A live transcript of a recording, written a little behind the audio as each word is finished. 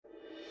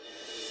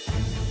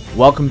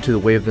Welcome to the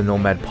Way of the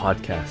Nomad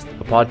podcast,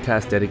 a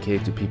podcast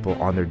dedicated to people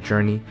on their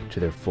journey to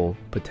their full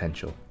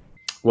potential.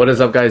 What is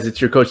up, guys?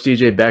 It's your coach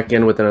DJ back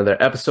in with another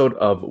episode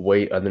of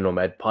Way of the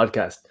Nomad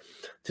podcast.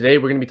 Today,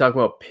 we're going to be talking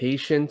about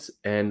patience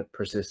and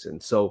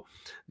persistence. So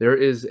there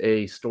is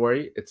a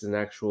story. It's an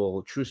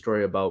actual true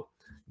story about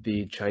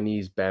the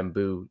Chinese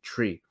bamboo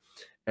tree.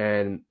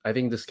 And I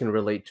think this can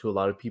relate to a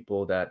lot of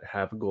people that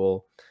have a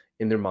goal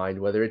in their mind,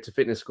 whether it's a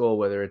fitness goal,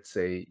 whether it's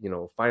a,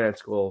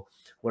 finance goal,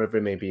 whatever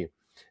it may be.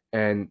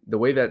 And the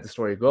way that the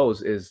story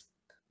goes is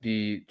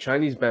the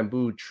Chinese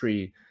bamboo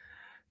tree,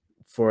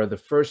 for the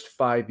first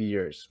 5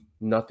 years,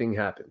 nothing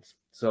happens.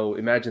 So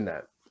imagine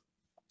that.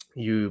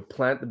 You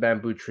plant the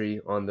bamboo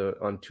tree on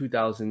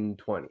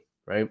 2020,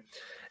 right?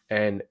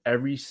 And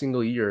every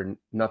single year,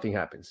 nothing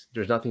happens.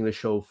 There's nothing to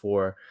show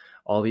for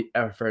all the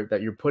effort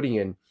that you're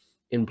putting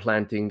in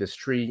planting this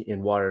tree,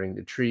 in watering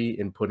the tree,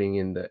 in putting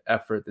in the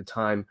effort, the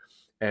time,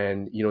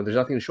 and there's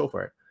nothing to show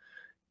for it.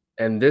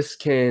 And this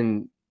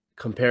can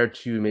compare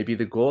to maybe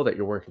the goal that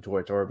you're working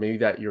towards, or maybe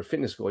that your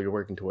fitness goal you're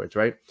working towards,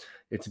 right?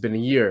 It's been a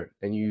year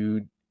and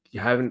you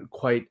haven't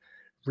quite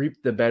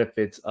reaped the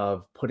benefits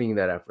of putting in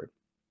that effort.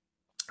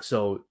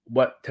 So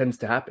what tends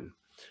to happen,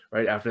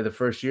 right? After the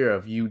first year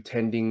of you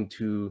tending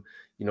to,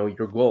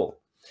 your goal,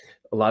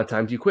 a lot of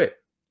times you quit,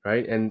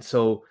 right? And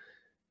so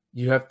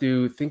you have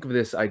to think of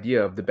this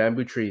idea of the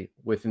bamboo tree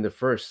within the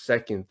first,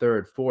 second,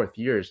 third, fourth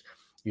years.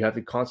 You have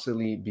to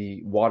constantly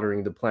be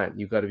watering the plant.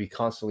 You've got to be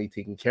constantly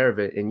taking care of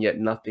it, and yet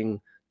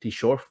nothing to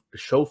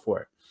show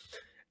for it.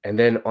 And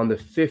then on the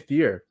fifth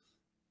year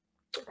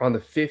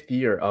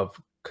of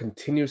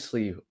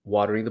continuously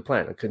watering the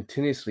plant,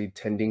 continuously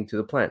tending to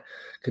the plant,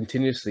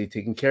 continuously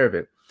taking care of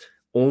it,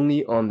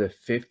 only on the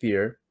fifth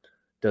year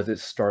does it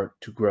start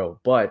to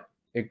grow, but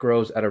it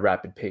grows at a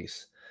rapid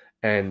pace.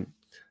 And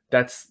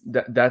that's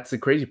the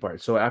crazy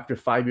part. So after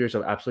 5 years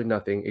of absolutely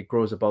nothing, it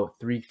grows about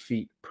 3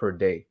 feet per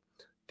day.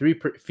 3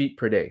 feet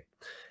per day,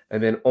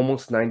 and then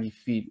almost 90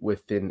 feet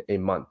within a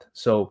month.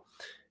 So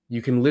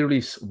you can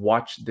literally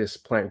watch this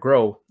plant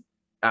grow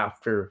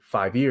after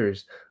 5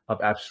 years of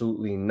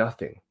absolutely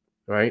nothing,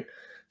 right?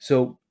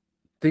 So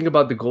think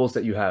about the goals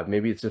that you have.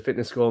 Maybe it's a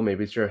fitness goal,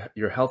 maybe it's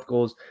your health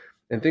goals,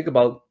 and think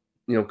about,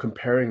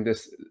 comparing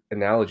this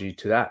analogy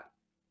to that.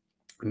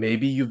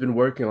 Maybe you've been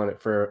working on it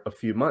for a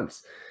few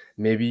months.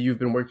 Maybe you've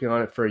been working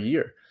on it for a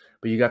year,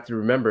 but you got to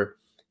remember,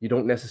 you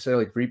don't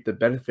necessarily reap the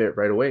benefit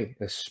right away.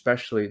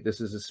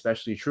 This is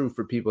especially true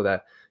for people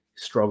that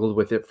struggled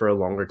with it for a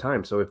longer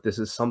time. So if this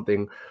is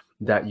something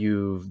that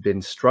you've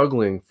been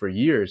struggling for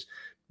years,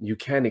 you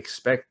can't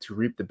expect to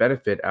reap the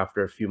benefit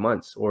after a few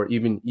months or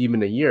even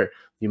a year.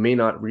 You may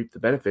not reap the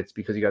benefits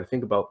because you got to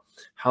think about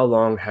how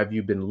long have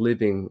you been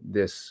living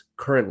this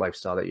current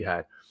lifestyle that you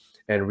had.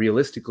 And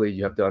realistically,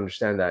 you have to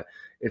understand that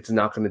it's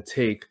not going to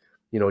take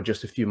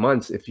just a few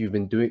months if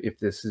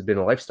this has been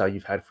a lifestyle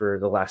you've had for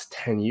the last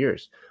 10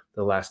 years,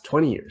 the last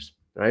 20 years,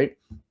 right?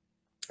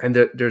 And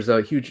there's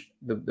a huge,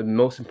 the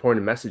most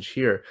important message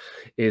here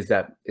is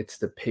that it's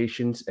the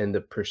patience and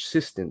the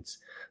persistence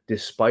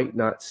despite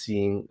not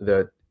seeing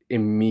the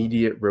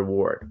immediate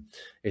reward.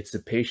 It's the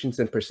patience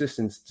and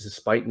persistence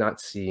despite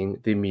not seeing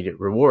the immediate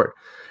reward.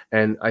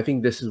 And I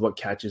think this is what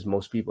catches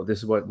most people. This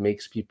is what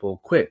makes people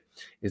quit,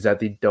 is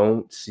that they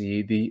don't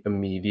see the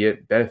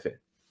immediate benefit,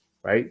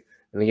 right?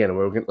 And again,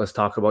 let's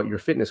talk about your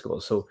fitness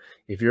goals. So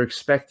if you're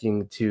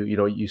expecting to,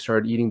 you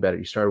started eating better,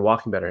 you started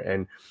walking better,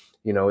 and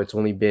it's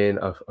only been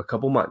a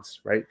couple months,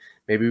 right?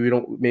 Maybe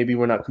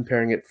we're not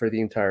comparing it for the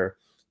entire,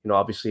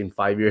 obviously in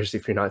 5 years,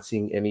 if you're not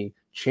seeing any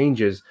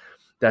changes,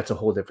 that's a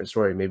whole different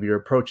story. Maybe your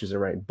approach isn't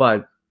right.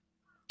 But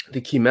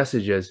the key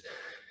message is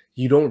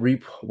you don't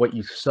reap what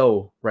you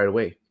sow right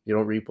away. You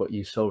don't reap what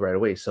you sow right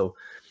away. So,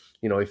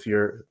 if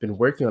you've been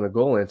working on a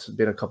goal and it's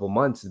been a couple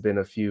months, it's been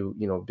a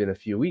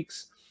few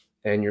weeks,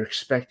 and you're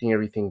expecting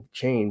everything to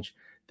change,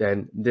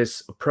 then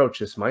this approach,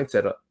 this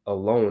mindset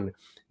alone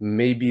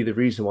may be the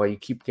reason why you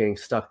keep getting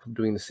stuck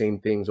doing the same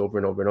things over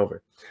and over and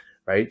over,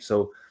 right?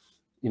 So,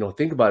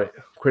 think about it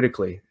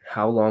critically.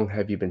 How long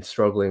have you been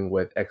struggling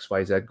with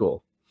XYZ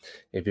goal?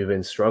 If you've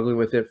been struggling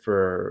with it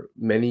for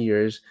many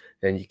years,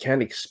 then you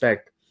can't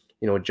expect,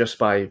 just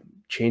by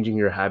changing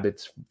your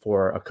habits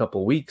for a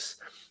couple weeks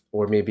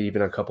or maybe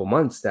even a couple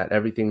months, that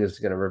everything is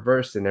going to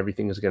reverse and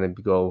everything is going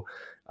to go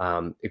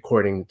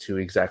according to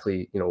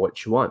exactly,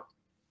 what you want.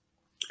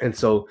 And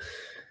so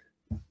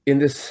in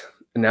this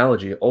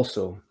analogy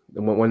also,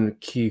 one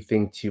key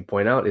thing to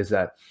point out is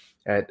that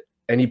at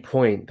any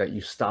point that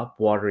you stop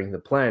watering the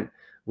plant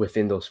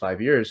within those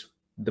 5 years,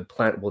 the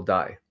plant will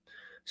die.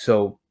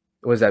 So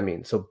what does that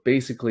mean? So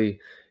basically,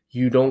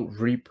 you don't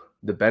reap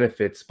the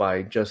benefits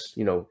by just,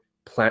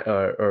 plant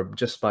or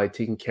just by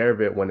taking care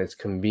of it when it's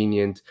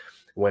convenient,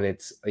 when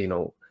it's,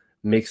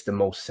 makes the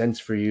most sense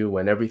for you,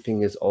 when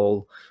everything is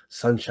all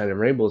sunshine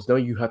and rainbows. No,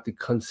 you have to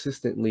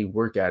consistently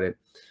work at it,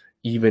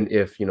 even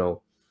if,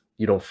 you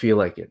don't feel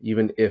like it,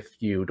 even if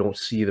you don't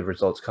see the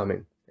results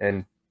coming.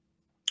 And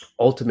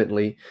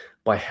ultimately,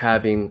 by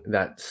having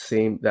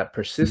that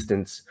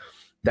persistence,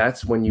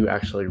 that's when you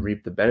actually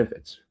reap the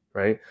benefits,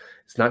 right?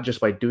 It's not just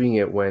by doing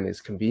it when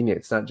it's convenient.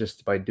 It's not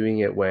just by doing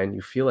it when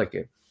you feel like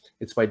it.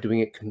 It's by doing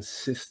it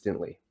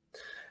consistently.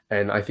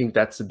 And I think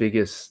that's the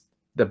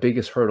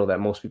biggest hurdle that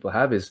most people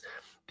have is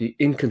the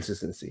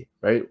inconsistency,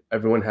 right?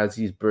 Everyone has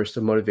these bursts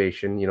of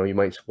motivation. You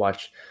might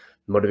watch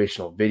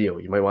motivational video,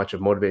 you might watch a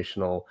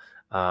motivational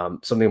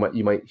something,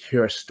 you might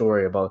hear a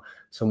story about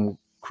some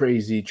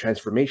crazy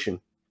transformation,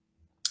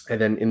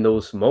 and then in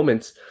those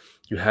moments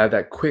you have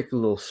that quick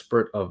little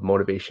spurt of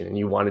motivation and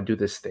you want to do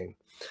this thing,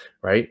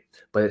 right?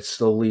 But it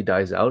slowly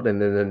dies out, and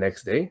then the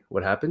next day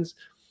what happens?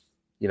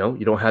 You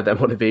don't have that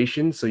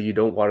motivation, so you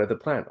don't water the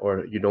plant,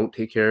 or you don't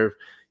take care of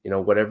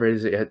whatever it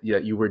is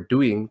that you were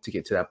doing to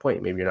get to that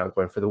point. Maybe you're not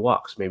going for the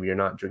walks, maybe you're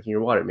not drinking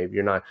your water, maybe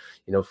you're not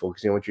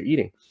focusing on what you're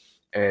eating.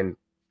 And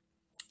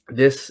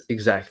this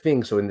exact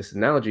thing, so in this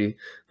analogy,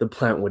 the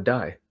plant would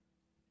die,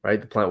 right?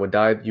 The plant would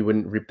die, you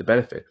wouldn't reap the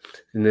benefit.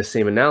 In this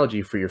same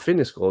analogy for your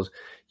fitness goals,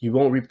 you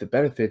won't reap the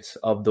benefits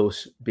of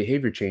those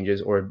behavior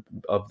changes or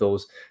of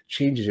those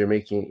changes you're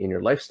making in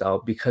your lifestyle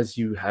because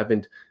you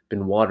haven't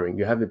been watering,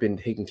 you haven't been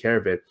taking care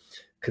of it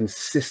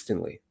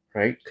consistently,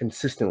 right?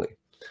 Consistently.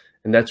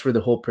 And that's where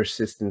the whole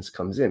persistence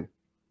comes in.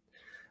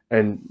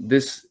 And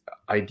this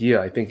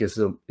idea, I think, is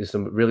a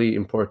really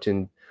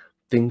important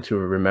thing to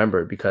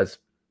remember, because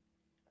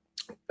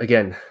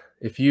again,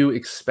 if you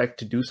expect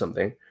to do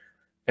something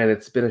and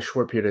it's been a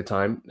short period of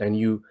time, and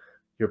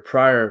your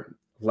prior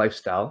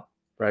lifestyle,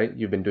 right,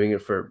 you've been doing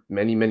it for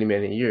many, many,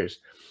 many years,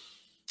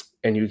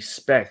 and you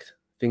expect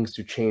things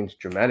to change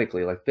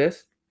dramatically like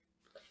this,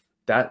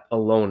 that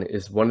alone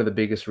is one of the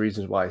biggest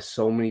reasons why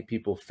so many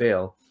people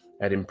fail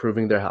at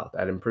improving their health,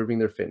 at improving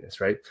their fitness,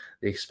 right?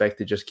 They expect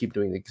to just keep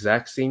doing the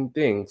exact same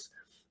things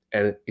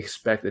and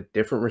expect a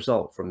different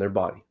result from their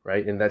body,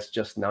 right? And that's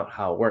just not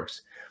how it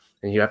works.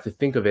 And you have to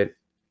think of it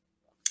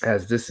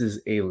as this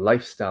is a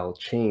lifestyle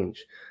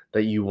change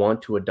that you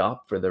want to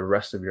adopt for the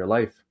rest of your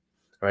life,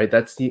 right?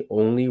 That's the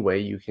only way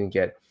you can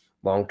get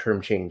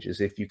long-term change, is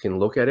if you can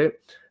look at it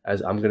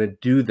as, I'm going to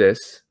do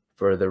this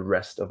for the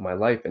rest of my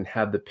life, and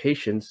have the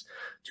patience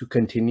to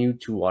continue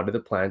to water the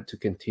plant, to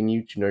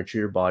continue to nurture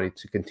your body,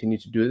 to continue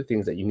to do the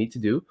things that you need to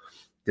do,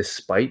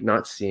 despite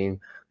not seeing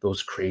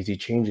those crazy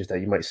changes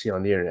that you might see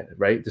on the internet,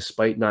 right?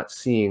 Despite not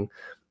seeing,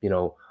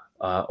 oh,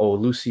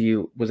 Lucy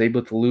was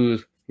able to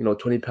lose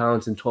 20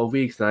 pounds in 12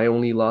 weeks and I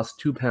only lost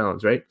 2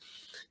 pounds, right?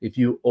 If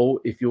you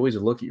always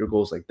look at your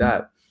goals like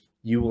that,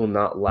 you will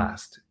not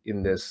last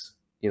in this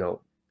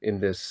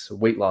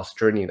weight loss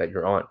journey that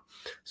you're on.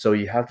 So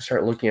you have to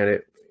start looking at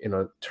it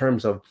in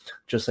terms of,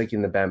 just like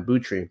in the bamboo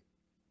tree,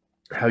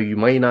 how you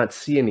might not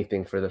see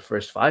anything for the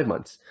first 5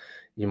 months.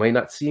 You might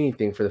not see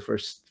anything for the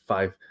first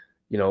 5,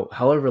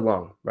 however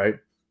long, right?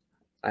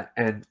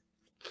 And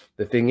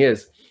the thing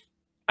is,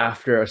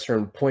 after a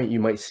certain point,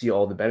 you might see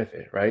all the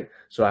benefit, right?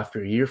 So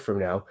after a year from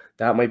now,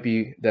 that might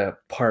be the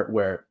part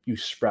where you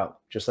sprout.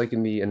 Just like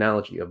in the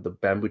analogy of the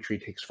bamboo tree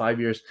takes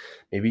 5 years,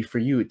 maybe for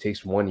you it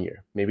takes 1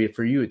 year, maybe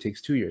for you it takes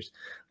 2 years.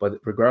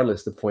 But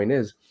regardless, the point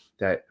is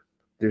that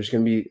there's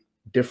going to be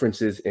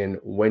differences in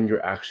when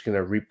you're actually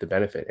going to reap the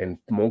benefit. And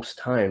most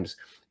times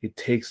it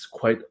takes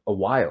quite a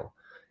while.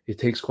 It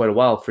takes quite a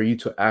while for you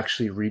to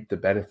actually reap the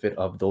benefit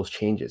of those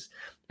changes.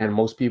 And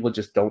most people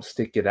just don't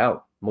stick it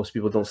out. Most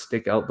people don't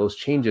stick out those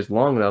changes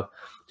long enough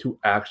to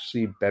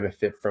actually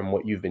benefit from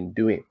what you've been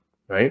doing,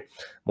 right?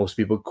 Most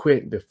people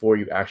quit before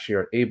you actually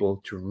are able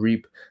to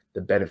reap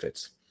the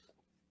benefits.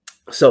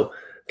 So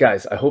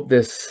guys, I hope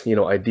this,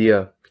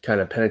 idea kind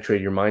of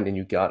penetrated your mind and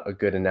you got a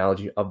good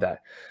analogy of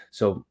that.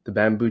 So the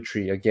bamboo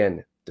tree,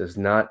 again, does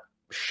not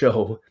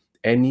show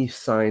any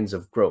signs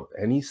of growth,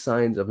 any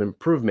signs of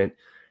improvement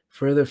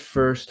for the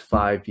first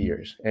 5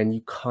 years. And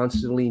you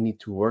constantly need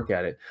to work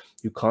at it.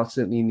 You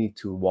constantly need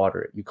to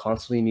water it. You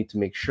constantly need to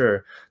make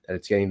sure that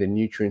it's getting the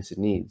nutrients it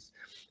needs.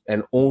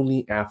 And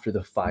only after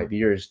the 5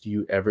 years do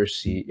you ever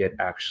see it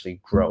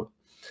actually grow.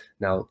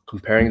 Now,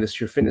 comparing this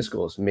to your fitness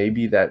goals,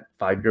 maybe that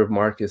 5-year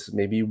mark is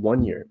maybe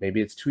 1 year,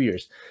 maybe it's 2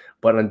 years.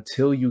 But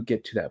until you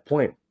get to that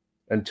point,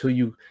 until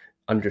you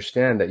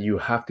understand that you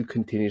have to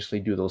continuously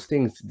do those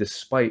things,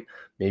 despite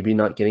maybe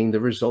not getting the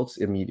results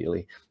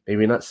immediately,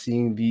 maybe not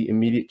seeing the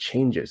immediate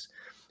changes.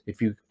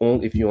 If you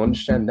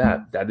understand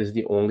that, that is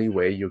the only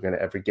way you're going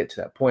to ever get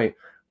to that point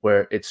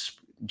where it's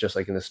just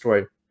like in the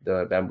story,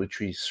 the bamboo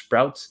tree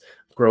sprouts,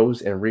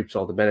 grows, and reaps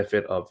all the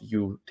benefit of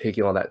you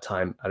taking all that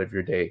time out of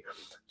your day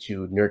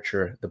to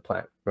nurture the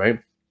plant, right?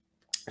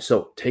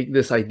 So take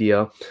this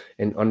idea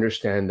and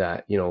understand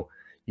that,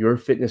 your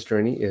fitness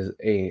journey is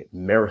a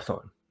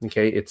marathon.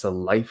 Okay. It's a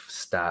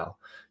lifestyle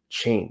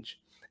change.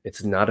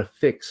 It's not a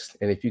fix.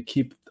 And if you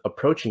keep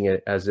approaching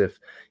it as if,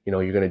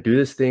 you're going to do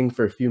this thing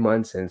for a few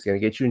months and it's going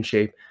to get you in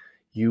shape,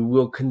 you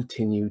will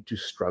continue to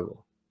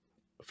struggle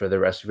for the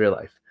rest of your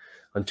life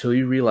until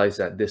you realize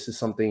that this is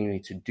something you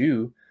need to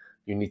do.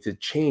 You need to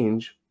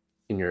change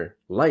in your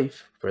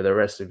life for the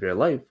rest of your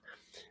life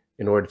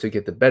in order to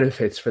get the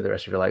benefits for the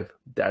rest of your life.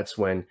 That's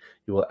when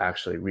you will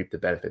actually reap the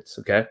benefits.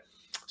 Okay.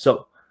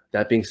 So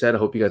that being said, I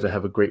hope you guys will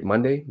have a great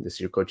Monday. This is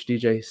your coach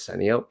DJ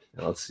signing out,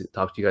 and I'll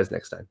talk to you guys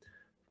next time.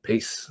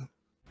 Peace.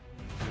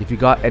 If you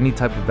got any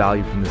type of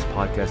value from this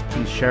podcast,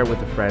 please share it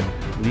with a friend,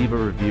 leave a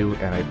review,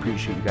 and I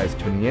appreciate you guys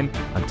tuning in.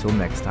 Until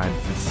next time,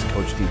 this is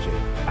Coach DJ,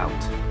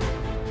 out.